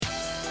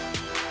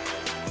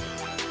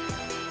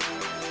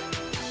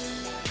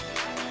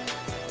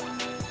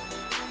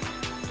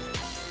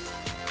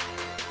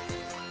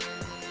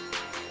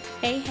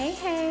Hey, hey,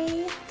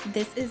 hey.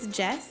 This is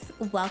Jess.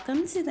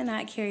 Welcome to the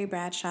Not Carrie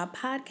Bradshaw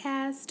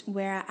podcast,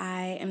 where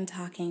I am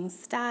talking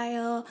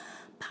style,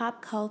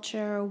 pop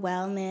culture,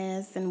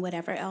 wellness, and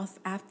whatever else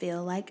I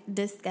feel like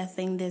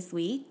discussing this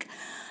week.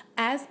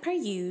 As per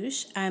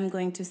usual, I'm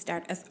going to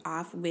start us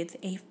off with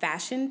a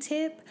fashion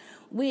tip,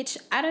 which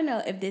I don't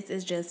know if this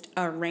is just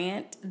a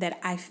rant that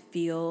I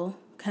feel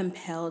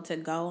compelled to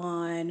go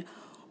on,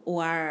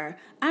 or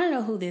I don't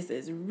know who this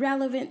is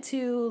relevant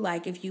to.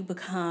 Like, if you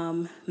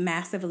become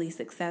massively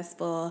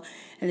successful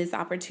and this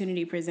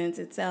opportunity presents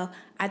itself,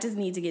 I just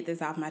need to get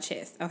this off my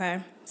chest,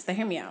 okay? So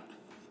hear me out.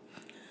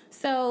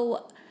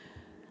 So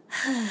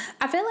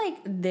I feel like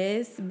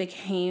this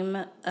became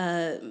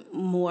a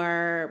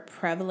more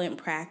prevalent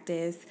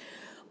practice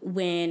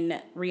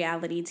when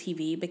reality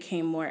TV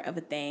became more of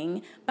a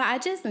thing. But I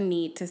just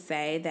need to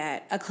say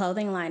that a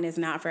clothing line is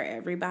not for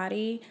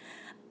everybody.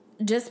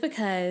 Just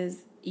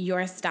because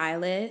your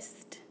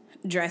stylist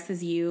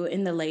dresses you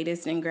in the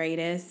latest and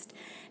greatest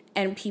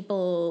and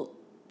people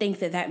think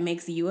that that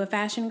makes you a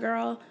fashion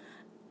girl,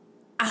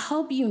 I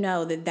hope you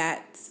know that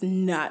that's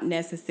not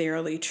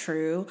necessarily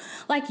true.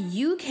 Like,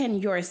 you can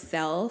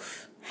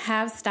yourself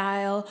have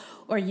style,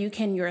 or you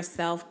can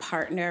yourself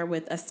partner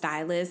with a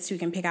stylist who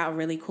can pick out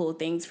really cool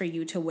things for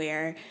you to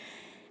wear,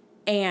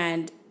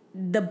 and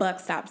the buck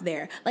stops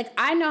there. Like,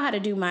 I know how to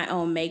do my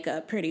own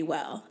makeup pretty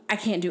well. I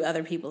can't do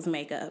other people's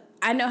makeup.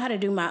 I know how to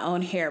do my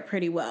own hair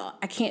pretty well.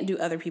 I can't do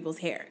other people's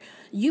hair.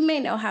 You may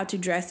know how to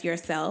dress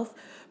yourself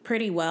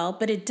pretty well,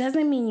 but it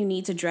doesn't mean you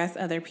need to dress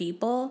other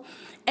people.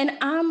 And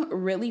I'm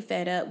really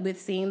fed up with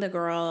seeing the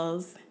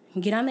girls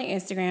get on their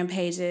Instagram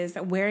pages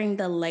wearing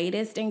the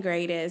latest and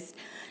greatest,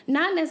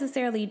 not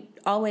necessarily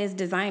always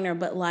designer,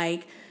 but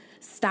like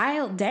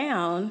styled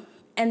down.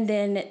 And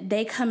then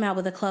they come out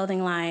with a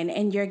clothing line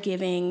and you're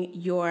giving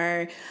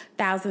your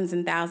thousands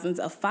and thousands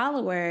of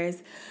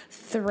followers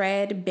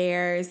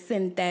threadbare,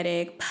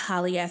 synthetic,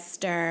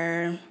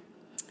 polyester,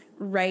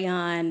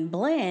 rayon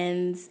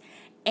blends,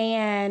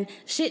 and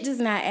shit just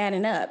not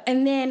adding up.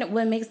 And then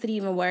what makes it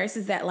even worse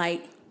is that,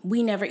 like,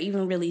 we never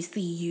even really see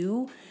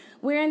you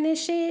wearing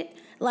this shit.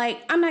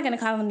 Like, I'm not going to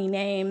call any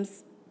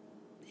names.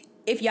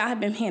 If y'all have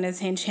been paying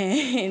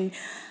attention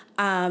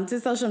to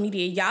social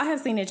media, y'all have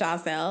seen it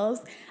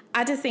yourselves.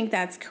 I just think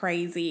that's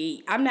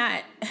crazy. I'm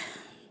not,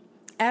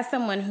 as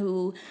someone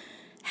who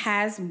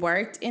has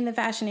worked in the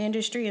fashion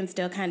industry and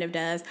still kind of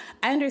does,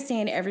 I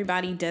understand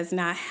everybody does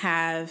not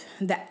have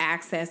the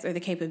access or the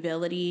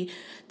capability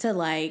to,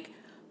 like,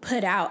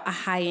 put out a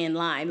high-end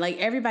line. Like,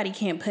 everybody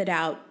can't put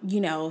out,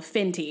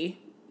 Fenty,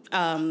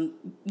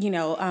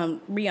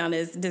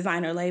 Rihanna's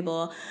designer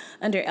label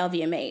under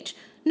LVMH.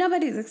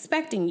 Nobody's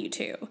expecting you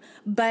to,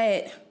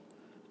 but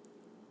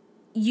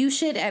you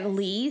should at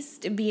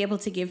least be able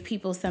to give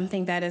people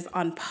something that is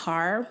on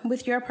par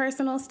with your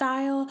personal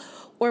style,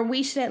 or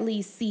we should at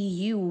least see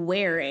you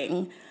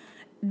wearing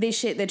this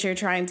shit that you're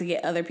trying to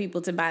get other people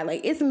to buy.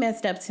 Like, it's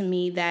messed up to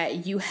me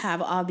that you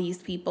have all these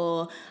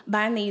people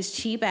buying these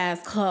cheap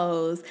ass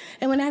clothes.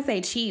 And when I say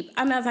cheap,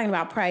 I'm not talking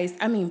about price.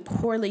 I mean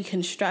poorly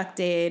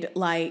constructed,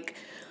 like,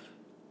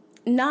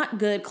 not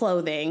good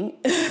clothing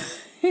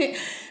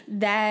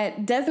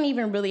that doesn't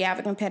even really have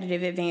a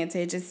competitive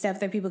advantage. It's stuff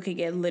that people could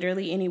get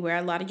literally anywhere.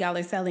 A lot of y'all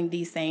are selling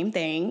these same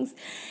things.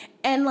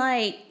 And,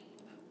 like,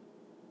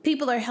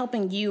 people are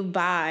helping you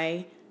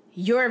buy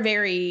your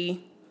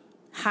very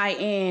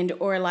high-end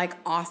or, like,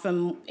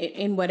 awesome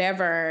in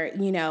whatever,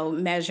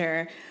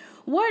 measure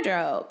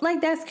wardrobe. Like,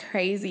 that's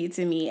crazy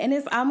to me. And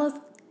it's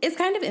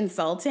kind of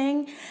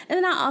insulting. And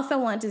then I also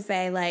want to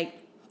say, like,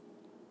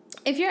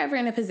 if you're ever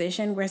in a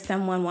position where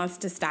someone wants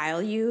to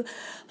style you,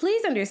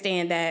 please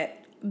understand that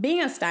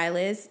being a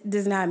stylist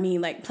does not mean,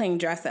 like, playing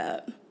dress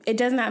up. It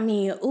does not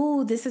mean,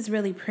 ooh, this is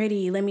really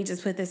pretty, let me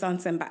just put this on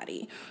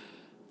somebody.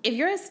 If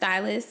you're a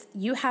stylist,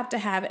 you have to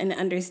have an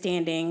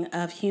understanding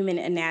of human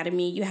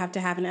anatomy. You have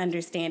to have an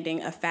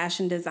understanding of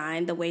fashion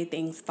design, the way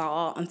things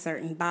fall on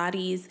certain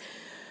bodies,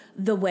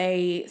 the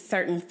way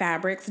certain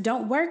fabrics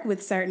don't work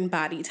with certain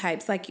body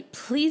types. Like,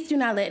 please do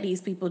not let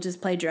these people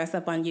just play dress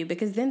up on you,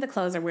 because then the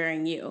clothes are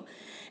wearing you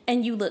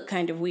and you look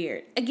kind of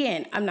weird.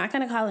 Again, I'm not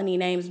going to call any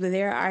names, but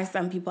there are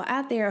some people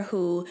out there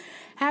who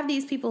have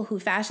these people who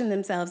fashion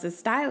themselves as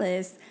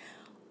stylists,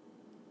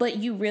 but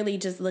you really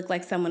just look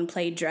like someone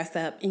played dress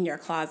up in your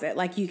closet.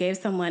 Like, you gave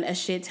someone a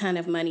shit ton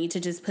of money to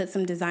just put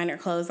some designer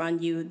clothes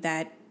on you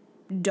that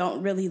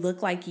don't really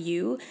look like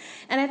you.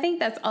 And I think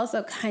that's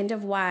also kind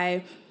of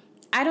why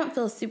I don't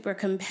feel super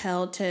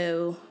compelled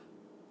to,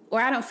 or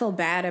I don't feel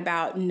bad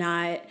about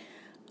not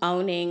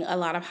owning a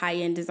lot of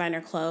high-end designer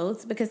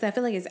clothes, because I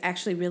feel like it's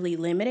actually really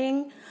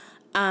limiting.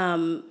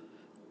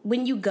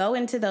 When you go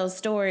into those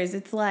stores,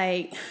 it's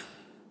like,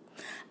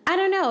 I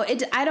don't know.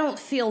 I don't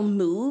feel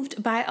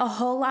moved by a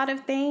whole lot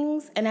of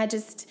things. And I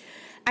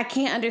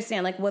can't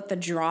understand, like, what the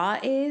draw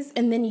is.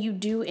 And then you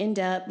do end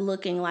up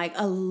looking like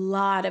a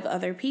lot of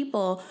other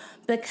people,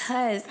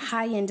 because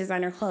high-end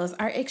designer clothes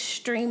are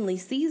extremely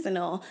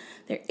seasonal.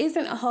 There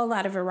isn't a whole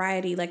lot of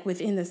variety, like,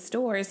 within the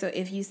store. So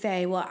if you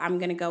say, well, I'm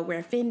going to go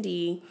wear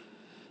Fendi,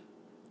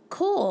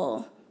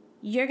 cool.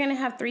 You're going to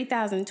have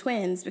 3,000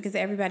 twins because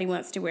everybody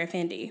wants to wear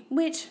Fendi,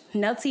 which,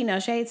 no tea, no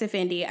shade to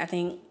Fendi. I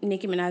think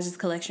Nicki Minaj's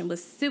collection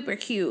was super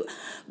cute,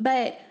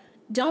 but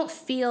don't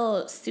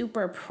feel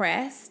super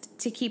pressed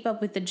to keep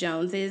up with the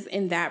Joneses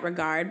in that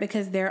regard,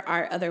 because there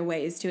are other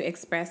ways to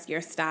express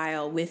your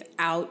style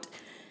without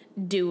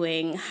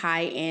doing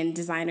high-end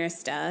designer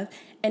stuff.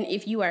 And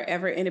if you are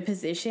ever in a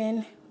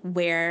position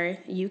where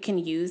you can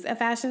use a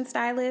fashion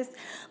stylist,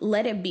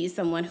 let it be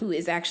someone who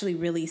is actually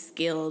really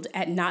skilled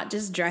at not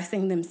just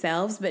dressing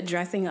themselves, but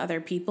dressing other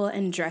people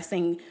and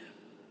dressing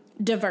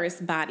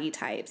diverse body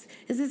types.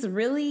 It's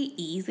really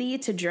easy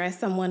to dress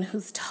someone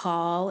who's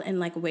tall and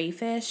like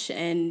waifish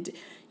and,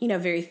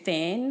 very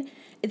thin.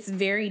 It's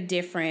very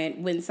different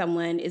when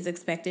someone is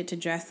expected to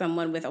dress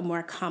someone with a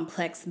more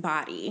complex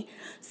body.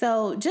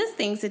 So just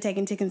things to take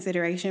into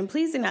consideration.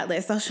 Please do not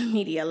let social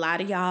media lie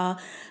to y'all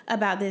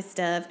about this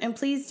stuff. And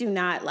please do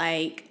not,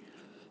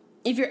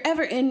 if you're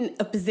ever in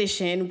a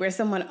position where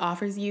someone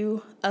offers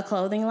you a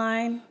clothing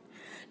line,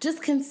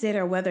 just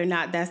consider whether or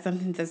not that's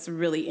something that's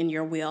really in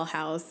your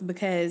wheelhouse,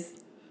 because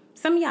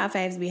some of y'all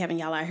faves be having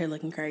y'all out here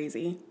looking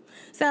crazy.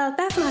 So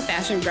that's my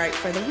fashion gripe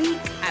for the week.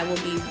 I will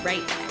be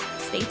right back.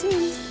 Stay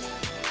tuned.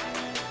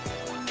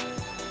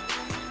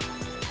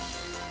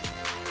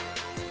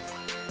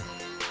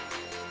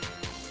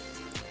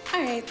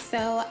 All right,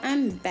 so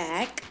I'm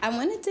back. I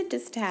wanted to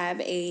just have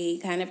a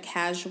kind of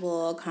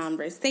casual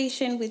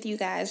conversation with you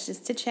guys,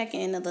 just to check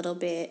in a little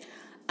bit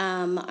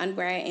on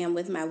where I am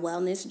with my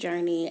wellness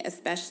journey,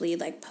 especially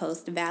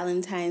post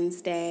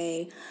Valentine's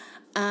Day.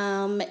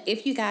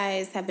 If you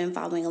guys have been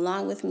following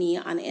along with me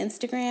on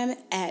Instagram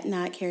at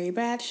Not Carrie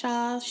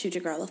Bradshaw, shoot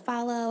your girl a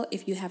follow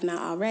if you have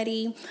not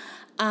already.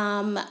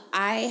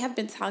 I have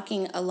been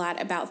talking a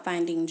lot about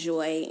finding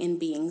joy in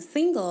being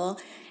single,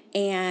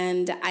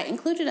 and I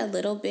included a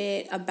little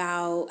bit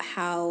about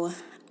how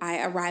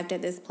I arrived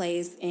at this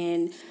place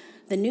in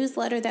the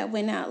newsletter that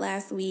went out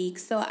last week.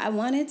 So I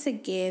wanted to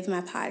give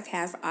my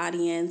podcast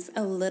audience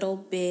a little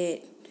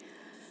bit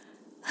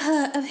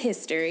of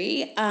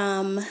history.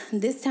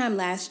 This time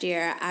last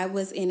year, I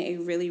was in a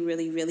really,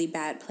 really, really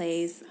bad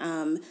place,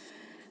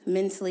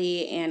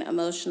 mentally and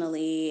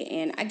emotionally,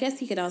 and I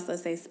guess you could also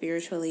say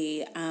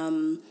spiritually.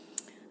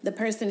 The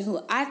person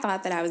who I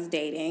thought that I was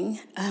dating,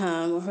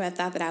 who I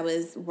thought that I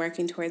was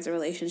working towards a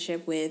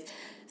relationship with,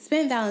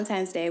 spent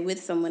Valentine's Day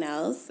with someone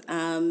else.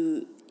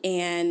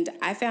 And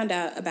I found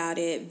out about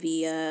it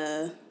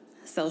via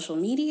social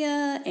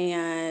media,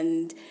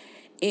 and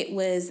it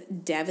was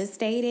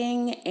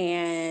devastating,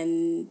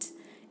 and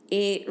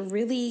it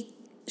really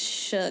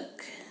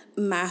shook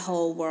my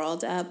whole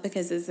world up,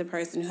 because it's a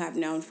person who I've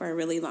known for a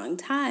really long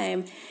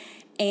time.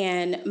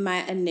 And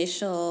my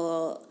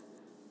initial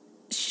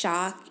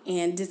shock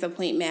and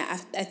disappointment,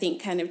 I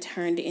think, kind of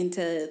turned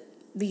into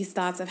these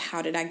thoughts of,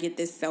 how did I get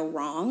this so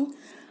wrong?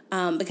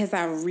 Because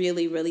I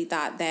really, really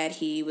thought that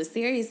he was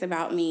serious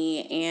about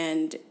me,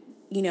 and,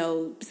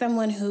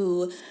 someone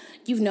who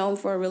you've known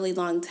for a really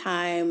long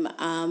time,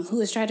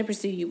 who has tried to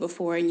pursue you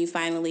before, and you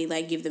finally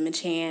give them a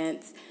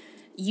chance.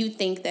 You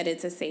think that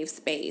it's a safe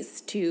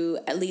space to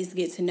at least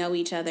get to know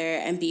each other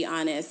and be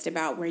honest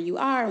about where you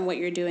are and what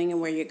you're doing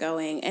and where you're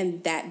going.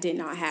 And that did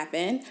not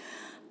happen.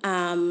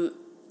 And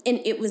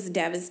it was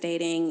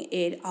devastating.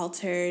 It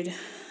altered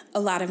a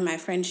lot of my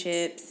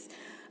friendships,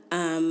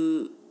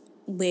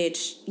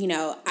 which,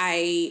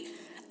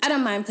 I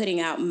don't mind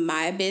putting out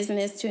my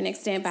business to an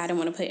extent, but I don't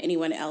want to put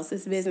anyone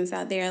else's business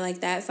out there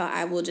like that. So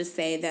I will just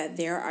say that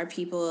there are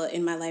people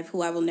in my life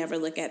who I will never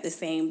look at the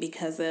same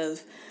because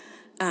of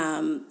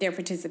their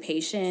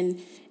participation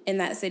in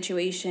that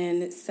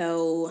situation.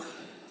 So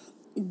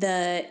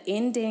the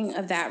ending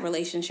of that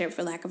relationship,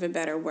 for lack of a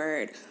better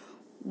word,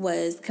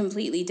 was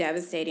completely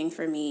devastating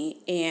for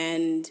me.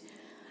 And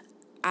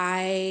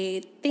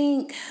I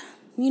think,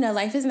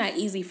 life is not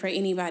easy for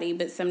anybody,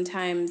 but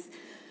sometimes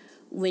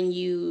when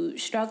you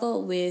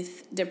struggle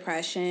with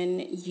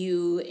depression,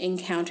 you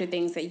encounter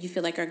things that you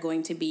feel like are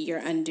going to be your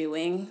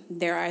undoing.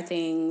 There are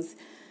things,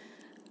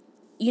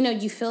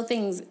 you feel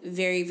things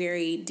very,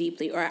 very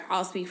deeply, or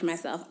I'll speak for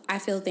myself. I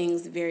feel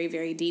things very,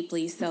 very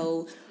deeply.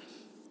 So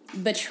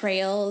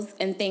betrayals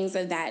and things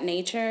of that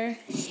nature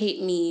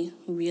hit me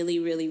really,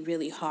 really,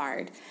 really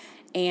hard.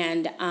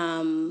 And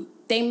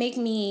they make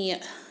me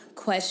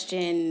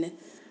question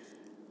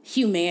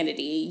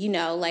humanity,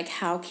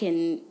 how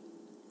can,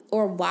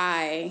 or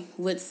why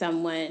would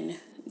someone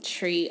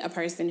treat a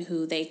person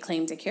who they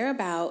claim to care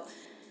about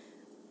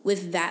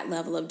with that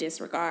level of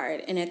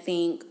disregard? And I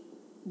think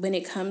when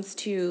it comes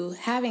to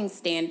having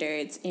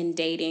standards in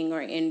dating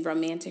or in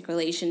romantic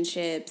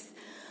relationships,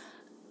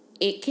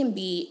 it can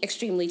be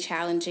extremely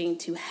challenging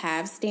to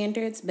have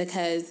standards,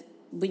 because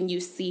when you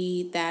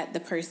see that the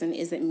person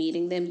isn't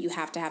meeting them, you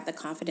have to have the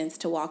confidence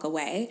to walk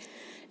away.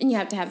 And you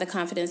have to have the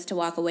confidence to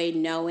walk away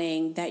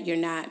knowing that you're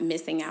not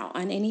missing out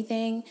on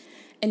anything.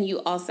 And you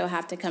also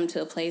have to come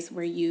to a place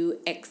where you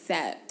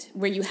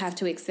have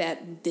to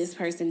accept this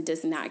person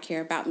does not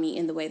care about me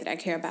in the way that I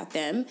care about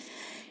them.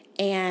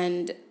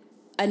 And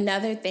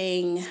another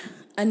thing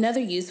another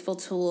useful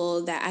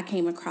tool that I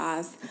came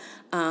across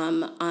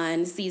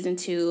on season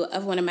 2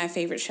 of one of my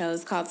favorite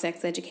shows called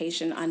Sex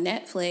Education on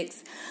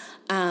Netflix.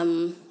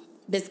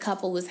 This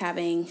couple was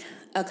having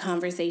a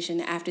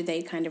conversation after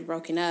they'd kind of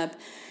broken up,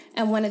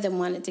 and one of them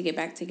wanted to get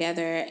back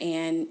together.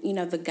 And, you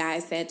know, the guy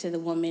said to the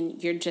woman,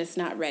 "You're just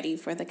not ready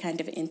for the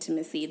kind of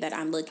intimacy that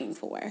I'm looking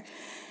for."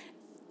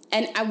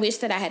 And I wish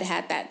that I had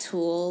had that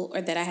tool,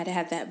 or that I had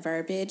had that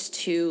verbiage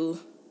to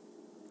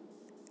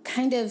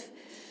kind of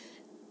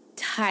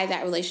tie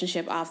that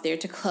relationship off there,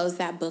 to close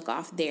that book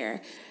off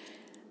there,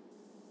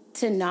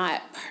 to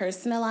not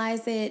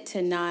personalize it,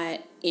 to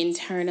not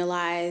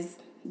internalize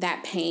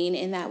that pain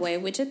in that way,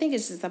 which I think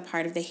is just a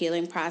part of the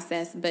healing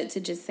process, but to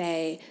just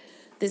say,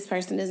 this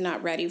person is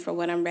not ready for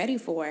what I'm ready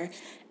for,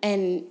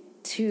 and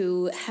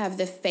to have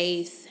the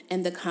faith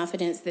and the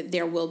confidence that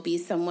there will be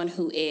someone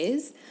who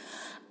is.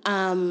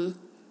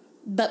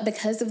 But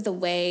because of the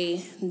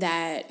way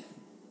that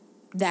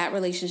that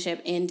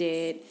relationship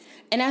ended,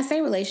 and I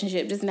say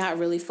relationship, just not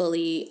really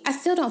fully, I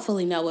still don't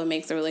fully know what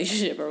makes a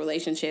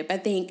relationship. I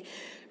think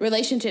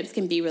relationships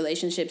can be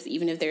relationships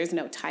even if there's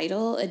no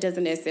title. It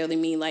doesn't necessarily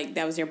mean like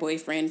that was your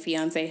boyfriend,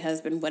 fiance,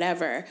 husband,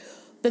 whatever,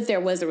 but there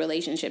was a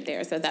relationship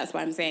there. So that's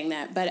why I'm saying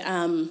that. But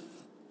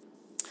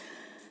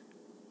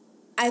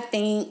I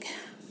think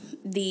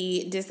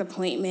the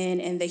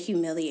disappointment and the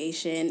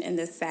humiliation and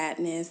the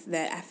sadness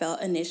that I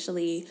felt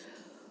initially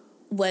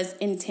was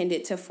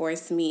intended to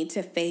force me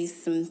to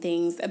face some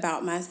things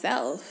about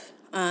myself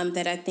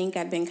that I think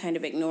I'd been kind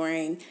of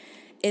ignoring.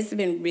 It's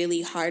been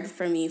really hard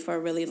for me for a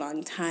really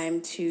long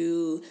time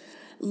to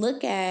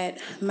look at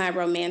my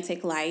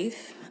romantic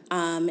life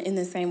in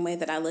the same way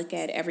that I look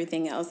at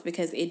everything else,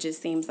 because it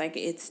just seems like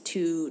it's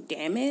too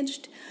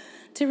damaged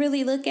to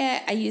really look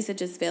at. I used to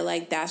just feel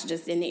like that's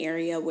just an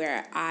area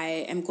where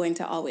I am going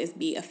to always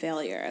be a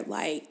failure.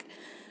 Like,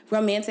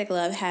 romantic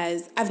love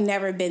I've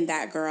never been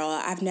that girl.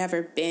 I've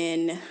never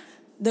been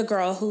the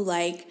girl who,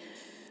 like,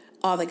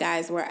 all the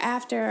guys were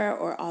after,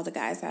 or all the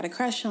guys had a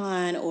crush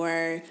on,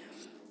 or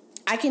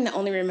I can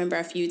only remember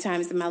a few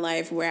times in my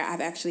life where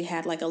I've actually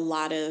had, like,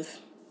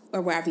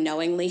 or where I've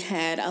knowingly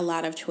had a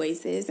lot of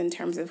choices in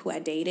terms of who I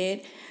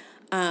dated.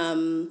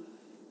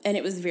 And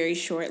it was very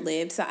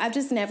short-lived. So I've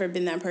just never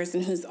been that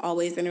person who's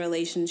always in a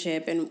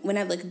relationship. And when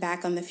I look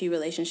back on the few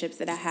relationships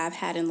that I have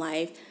had in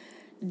life,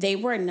 they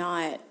were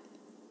not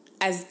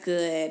as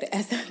good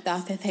as I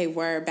thought that they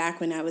were back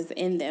when I was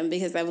in them,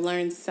 because I've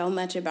learned so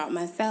much about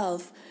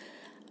myself,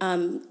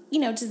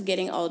 just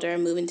getting older,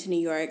 moving to New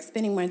York,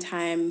 spending more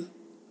time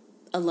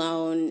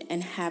alone,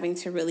 and having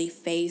to really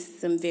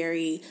face some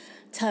very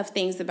tough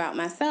things about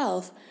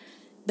myself,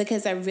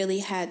 because I really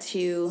had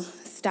to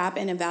stop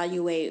and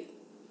evaluate,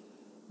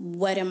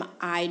 what am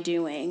I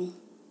doing?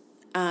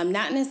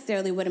 Not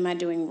necessarily what am I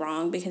doing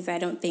wrong, because I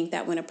don't think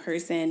that when a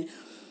person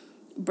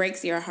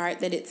breaks your heart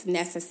that it's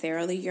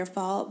necessarily your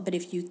fault. But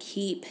if you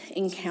keep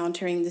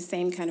encountering the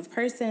same kind of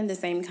person, the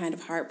same kind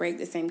of heartbreak,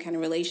 the same kind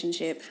of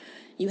relationship,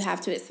 you have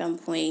to at some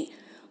point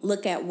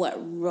look at what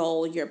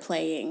role you're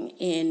playing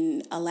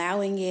in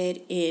allowing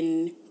it,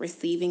 in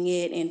receiving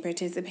it, in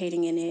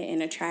participating in it,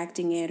 in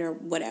attracting it, or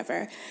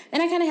whatever.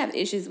 And I kind of have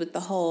issues with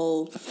the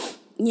whole,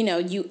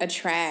 you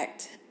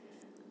attract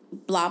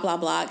blah, blah,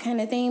 blah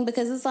kind of thing,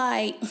 because it's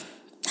like,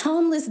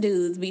 homeless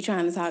dudes be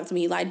trying to talk to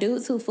me, like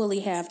dudes who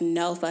fully have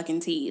no fucking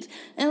teeth.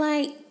 And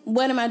like,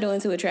 what am I doing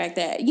to attract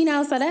that?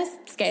 So that's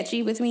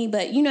sketchy with me,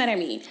 but you know what I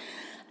mean?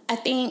 I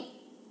think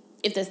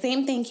if the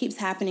same thing keeps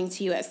happening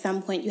to you, at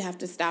some point you have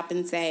to stop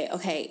and say,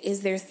 okay,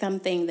 is there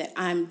something that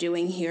I'm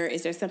doing here?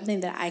 Is there something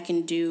that I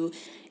can do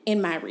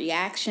in my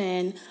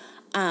reaction?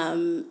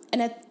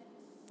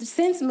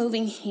 Since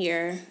moving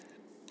here,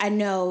 I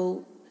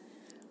know,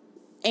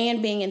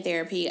 and being in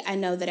therapy, I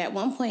know that at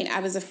one point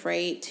I was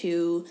afraid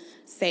to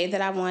say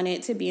that I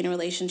wanted to be in a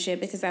relationship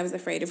because I was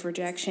afraid of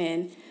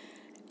rejection.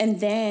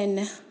 And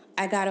then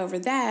I got over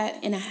that,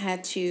 and I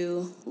had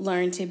to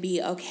learn to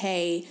be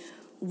okay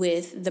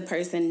with the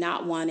person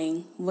not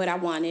wanting what I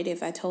wanted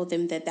if I told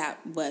them that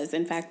that was,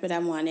 in fact, what I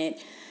wanted.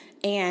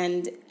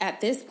 And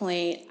at this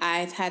point,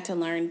 I've had to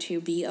learn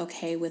to be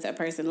okay with a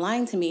person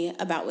lying to me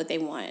about what they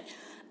want.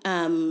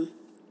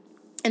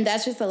 And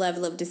that's just a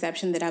level of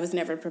deception that I was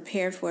never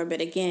prepared for.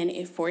 But again,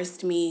 it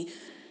forced me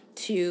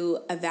to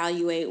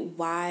evaluate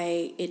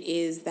why it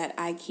is that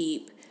I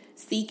keep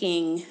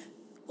seeking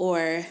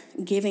or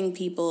giving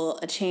people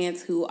a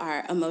chance who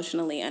are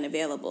emotionally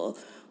unavailable,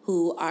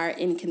 who are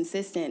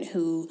inconsistent,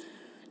 who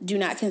do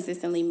not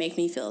consistently make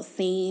me feel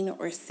seen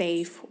or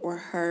safe or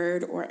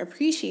heard or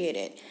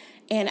appreciated.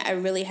 And I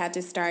really had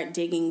to start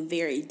digging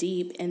very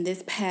deep. And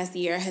this past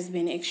year has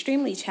been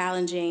extremely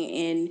challenging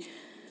in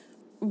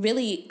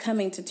really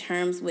coming to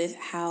terms with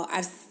how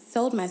I've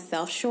sold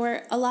myself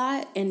short a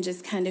lot, and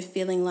just kind of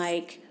feeling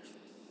like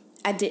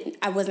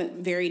I wasn't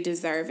very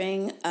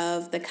deserving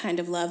of the kind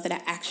of love that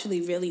I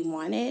actually really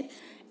wanted.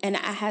 And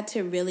I had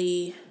to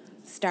really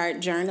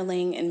start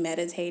journaling and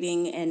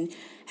meditating and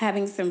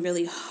having some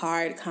really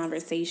hard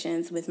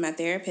conversations with my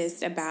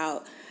therapist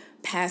about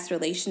past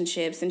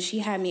relationships. And she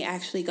had me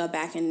actually go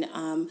back and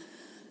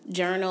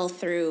journal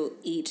through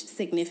each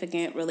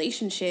significant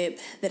relationship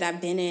that I've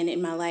been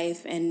in my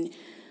life and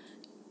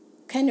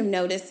kind of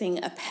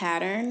noticing a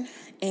pattern,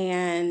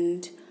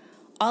 and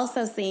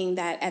also seeing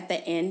that at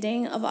the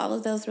ending of all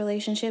of those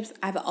relationships,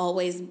 I've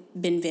always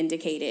been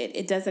vindicated.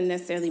 It doesn't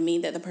necessarily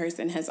mean that the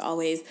person has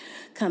always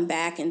come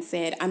back and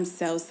said, I'm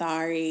so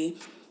sorry,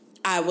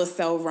 I was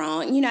so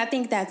wrong. You know, I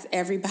think that's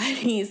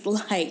everybody's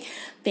like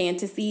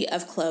fantasy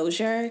of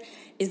closure,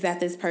 is that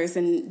this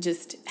person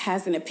just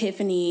has an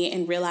epiphany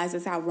and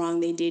realizes how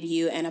wrong they did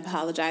you and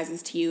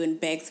apologizes to you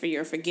and begs for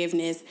your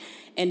forgiveness,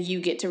 and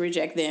you get to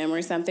reject them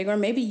or something. Or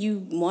maybe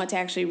you want to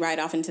actually ride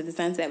off into the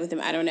sunset with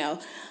them. I don't know.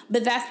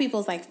 But that's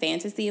people's like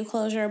fantasy of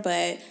closure.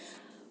 But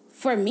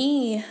for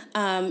me,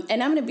 and I'm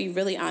going to be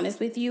really honest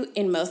with you,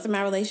 in most of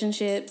my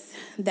relationships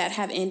that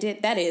have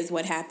ended, that is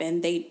what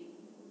happened.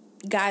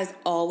 Guys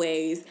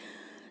always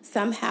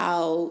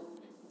somehow,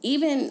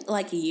 even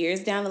like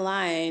years down the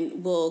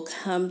line, will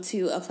come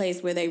to a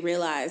place where they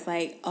realize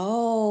like,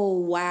 oh,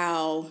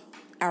 wow,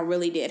 I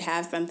really did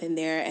have something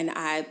there and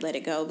I let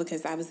it go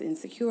because I was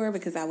insecure,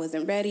 because I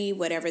wasn't ready,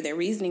 whatever their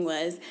reasoning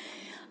was.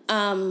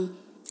 And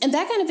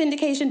that kind of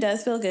vindication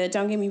does feel good,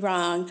 don't get me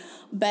wrong,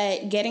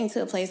 but getting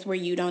to a place where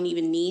you don't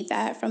even need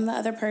that from the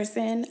other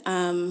person,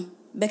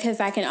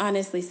 because I can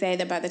honestly say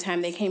that by the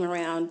time they came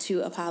around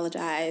to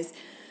apologize,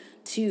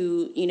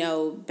 to, you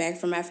know, beg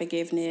for my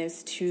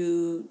forgiveness,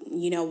 to,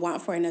 you know,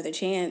 want for another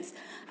chance,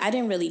 I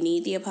didn't really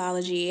need the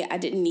apology. I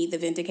didn't need the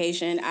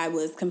vindication. I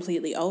was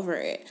completely over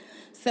it.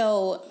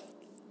 So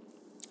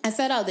I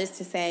said all this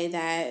to say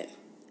that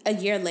a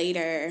year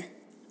later,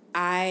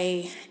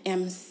 I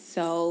am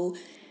so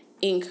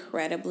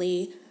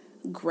incredibly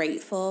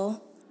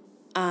grateful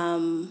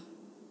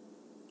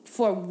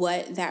for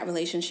what that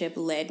relationship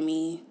led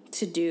me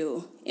to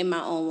do in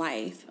my own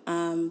life,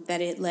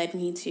 that it led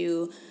me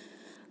to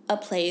a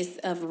place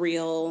of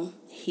real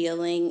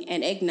healing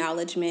and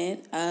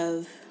acknowledgement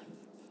of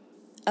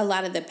a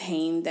lot of the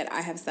pain that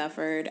I have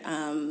suffered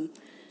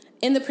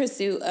in the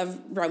pursuit of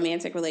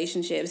romantic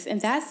relationships.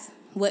 And that's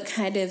what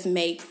kind of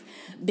makes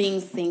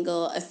being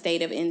single a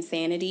state of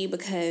insanity,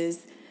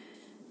 because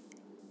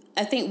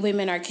I think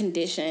women are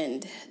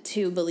conditioned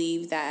to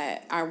believe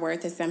that our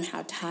worth is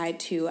somehow tied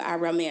to our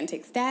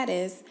romantic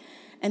status.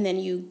 And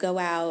then you go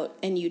out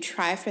and you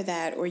try for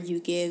that, or you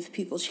give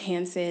people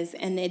chances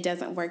and it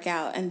doesn't work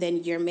out. And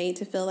then you're made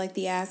to feel like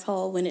the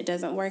asshole when it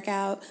doesn't work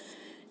out.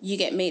 You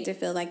get made to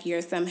feel like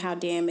you're somehow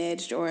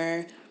damaged,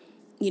 or,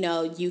 you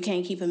know, you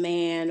can't keep a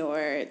man,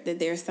 or that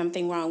there's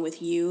something wrong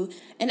with you.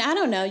 And I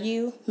don't know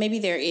you. Maybe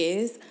there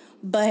is.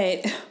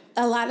 But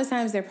a lot of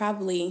times there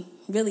probably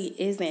really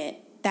isn't.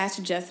 That's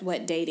just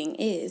what dating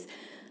is.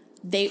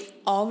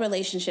 All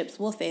relationships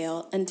will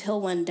fail until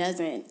one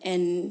doesn't.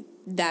 And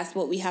that's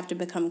what we have to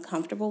become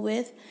comfortable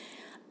with.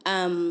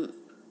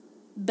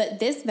 But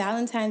this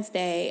Valentine's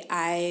Day,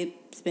 I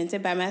spent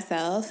it by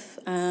myself.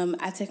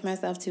 I took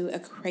myself to a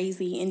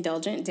crazy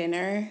indulgent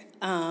dinner.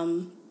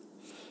 I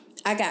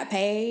got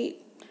paid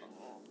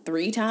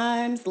 3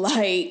 times.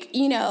 Like,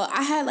 you know,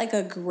 I had like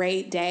a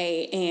great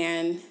day,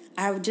 and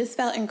I just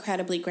felt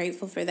incredibly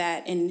grateful for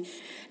that and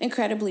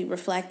incredibly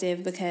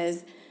reflective,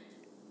 because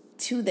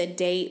to the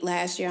date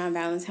last year on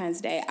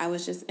Valentine's Day, I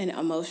was just an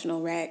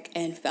emotional wreck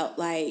and felt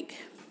like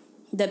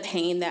the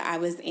pain that I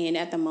was in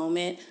at the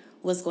moment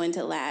was going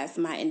to last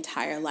my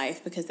entire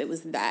life, because it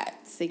was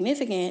that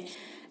significant.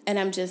 And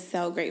I'm just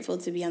so grateful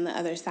to be on the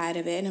other side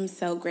of it. And I'm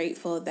so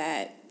grateful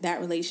that that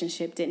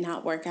relationship did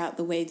not work out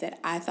the way that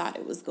I thought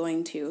it was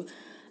going to.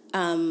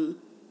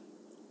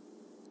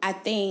 I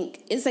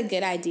think it's a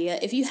good idea,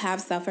 if you have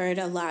suffered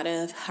a lot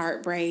of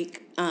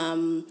heartbreak,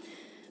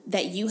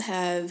 that you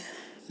have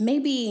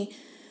maybe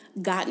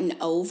gotten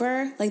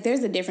over. Like,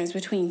 there's a difference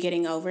between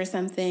getting over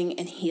something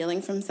and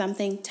healing from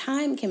something.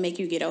 Time can make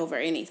you get over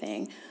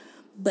anything,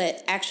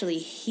 but actually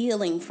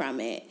healing from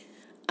it,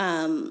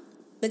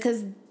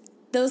 because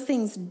those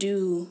things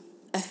do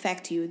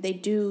affect you. They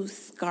do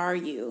scar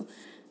you.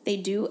 They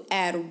do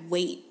add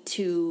weight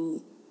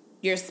to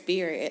your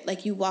spirit.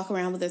 Like, you walk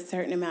around with a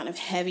certain amount of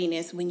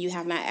heaviness when you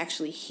have not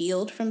actually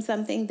healed from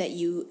something that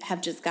you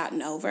have just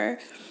gotten over.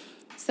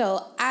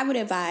 So I would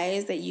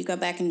advise that you go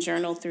back and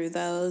journal through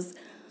those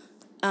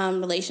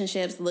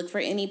relationships, look for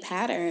any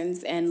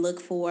patterns, and look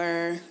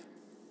for,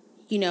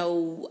 you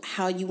know,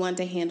 how you want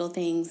to handle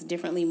things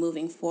differently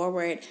moving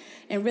forward,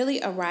 and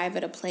really arrive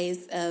at a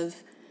place of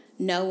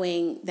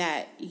knowing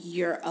that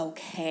you're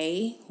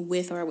okay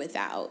with or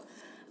without.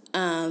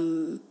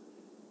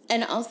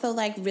 And also,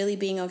 like, really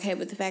being okay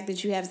with the fact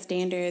that you have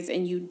standards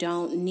and you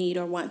don't need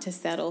or want to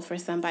settle for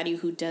somebody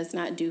who does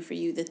not do for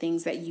you the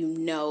things that you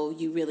know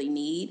you really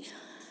need.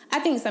 I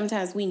think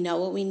sometimes we know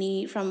what we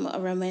need from a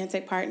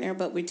romantic partner,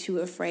 but we're too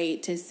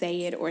afraid to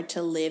say it or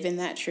to live in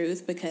that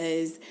truth,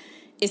 because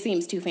it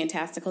seems too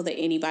fantastical that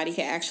anybody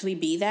can actually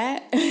be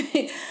that.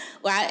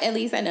 Well, at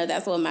least I know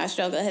that's what my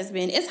struggle has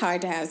been. It's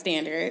hard to have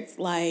standards.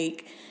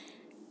 Like,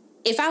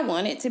 if I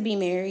wanted to be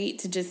married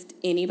to just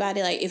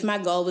anybody, like if my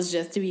goal was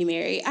just to be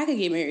married, I could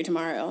get married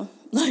tomorrow.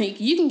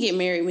 Like, you can get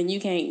married when you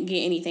can't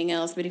get anything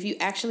else. But if you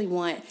actually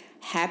want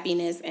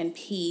happiness and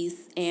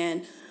peace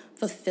and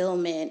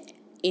fulfillment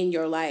in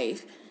your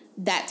life,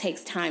 that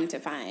takes time to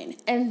find.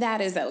 And that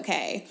is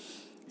okay.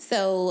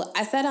 So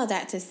I said all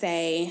that to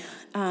say,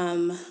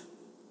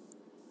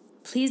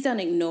 please don't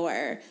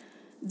ignore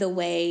the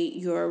way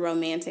your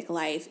romantic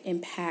life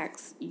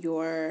impacts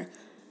your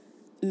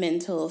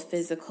mental,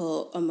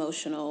 physical,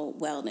 emotional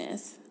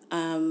wellness.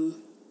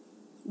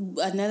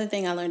 Another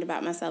thing I learned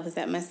about myself is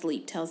that my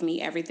sleep tells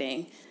me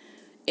everything.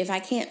 If I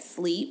can't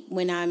sleep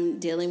when I'm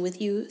dealing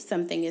with you,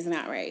 something is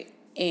not right.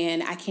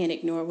 And I can't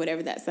ignore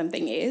whatever that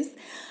something is.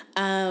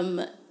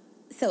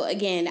 So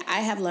again, I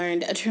have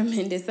learned a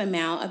tremendous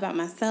amount about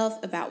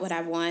myself, about what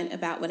I want,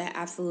 about what I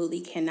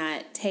absolutely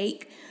cannot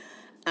take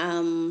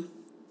in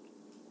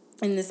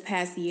this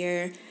past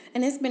year.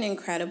 And it's been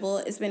incredible.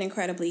 It's been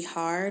incredibly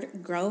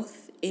hard.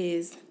 Growth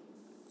is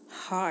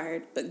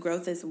hard, but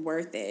growth is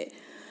worth it.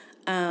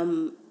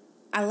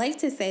 I like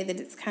to say that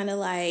it's kind of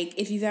like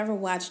if you've ever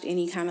watched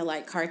any kind of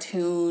like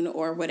cartoon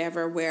or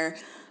whatever where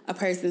a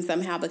person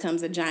somehow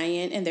becomes a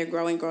giant and they're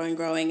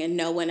growing, and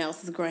no one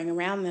else is growing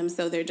around them,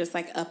 so they're just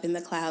like up in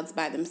the clouds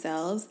by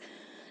themselves.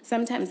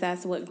 Sometimes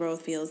that's what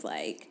growth feels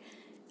like.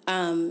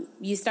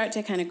 You start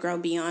to kind of grow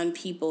beyond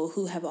people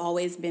who have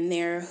always been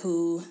there,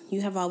 who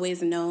you have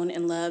always known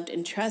and loved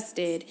and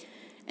trusted.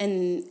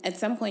 And at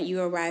some point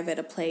you arrive at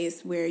a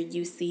place where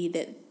you see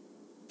that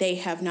they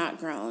have not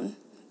grown,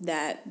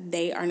 that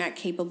they are not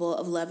capable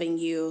of loving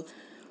you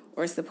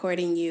or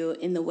supporting you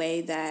in the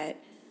way that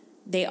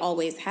they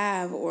always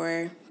have,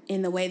 or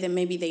in the way that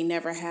maybe they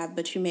never have,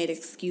 but you made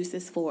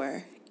excuses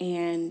for.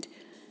 And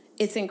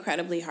it's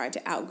incredibly hard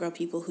to outgrow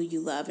people who you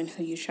love and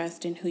who you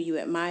trust and who you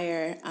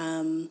admire.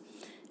 And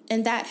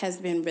that has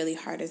been really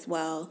hard as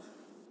well,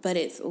 but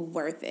it's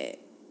worth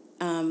it.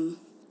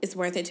 It's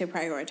worth it to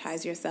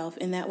prioritize yourself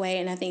in that way.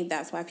 And I think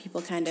that's why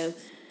people kind of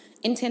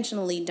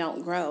intentionally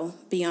don't grow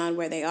beyond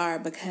where they are,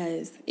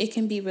 because it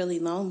can be really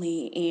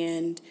lonely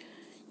and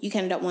you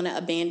kind of don't want to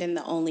abandon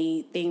the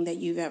only thing that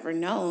you've ever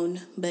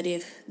known. But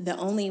if the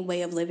only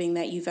way of living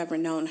that you've ever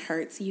known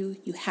hurts you,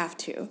 you have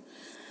to.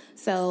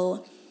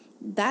 So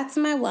that's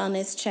my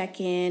wellness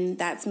check-in.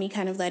 That's me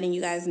kind of letting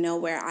you guys know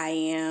where I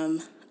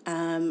am.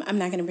 I'm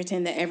not going to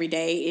pretend that every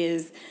day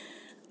is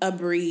a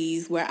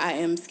breeze where I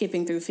am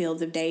skipping through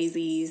fields of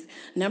daisies.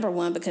 Number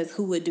one, because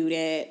who would do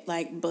that?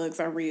 Like,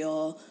 bugs are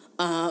real.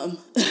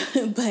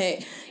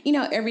 But,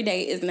 every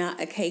day is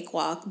not a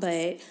cakewalk,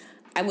 but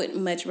I would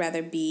much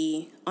rather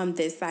be on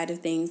this side of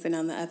things than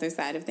on the other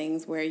side of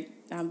things, where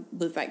I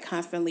was like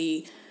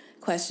constantly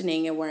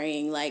questioning and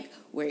worrying, like,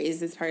 where is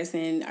this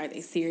person? Are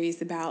they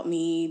serious about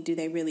me? Do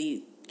they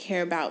really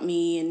care about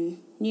me? And,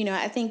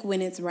 I think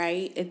when it's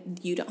right,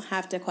 you don't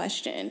have to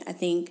question. I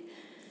think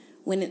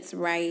when it's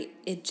right,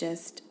 it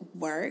just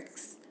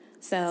works.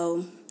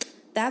 So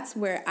that's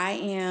where I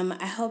am.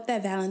 I hope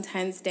that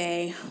Valentine's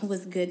Day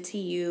was good to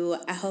you.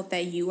 I hope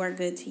that you are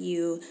good to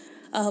you.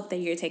 I hope that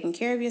you're taking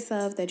care of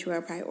yourself, that you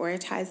are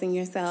prioritizing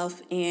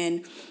yourself,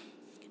 and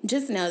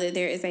just know that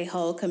there is a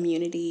whole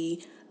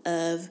community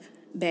of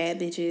bad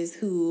bitches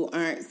who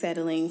aren't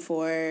settling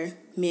for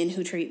men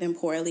who treat them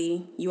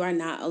poorly. You are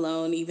not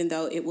alone, even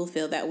though it will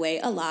feel that way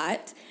a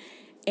lot.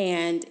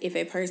 And if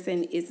a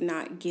person is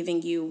not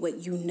giving you what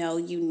you know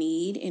you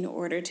need in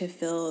order to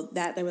feel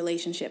that the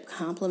relationship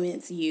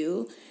complements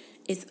you,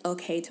 it's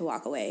okay to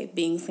walk away.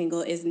 Being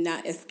single is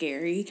not as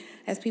scary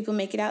as people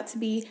make it out to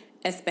be,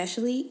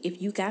 especially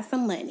if you got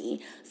some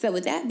money. So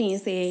with that being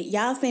said,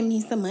 y'all send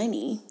me some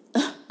money,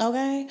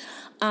 okay?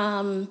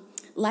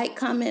 Like,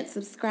 comment,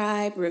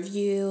 subscribe,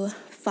 review,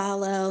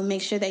 follow.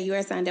 Make sure that you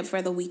are signed up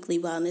for the weekly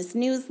wellness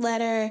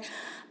newsletter.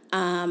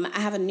 I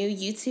have a new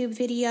YouTube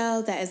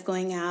video that is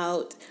going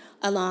out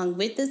along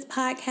with this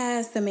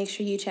podcast, so make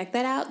sure you check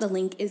that out. The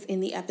link is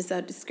in the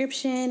episode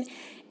description,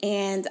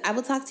 and I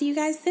will talk to you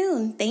guys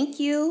soon. Thank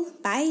you.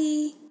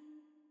 Bye.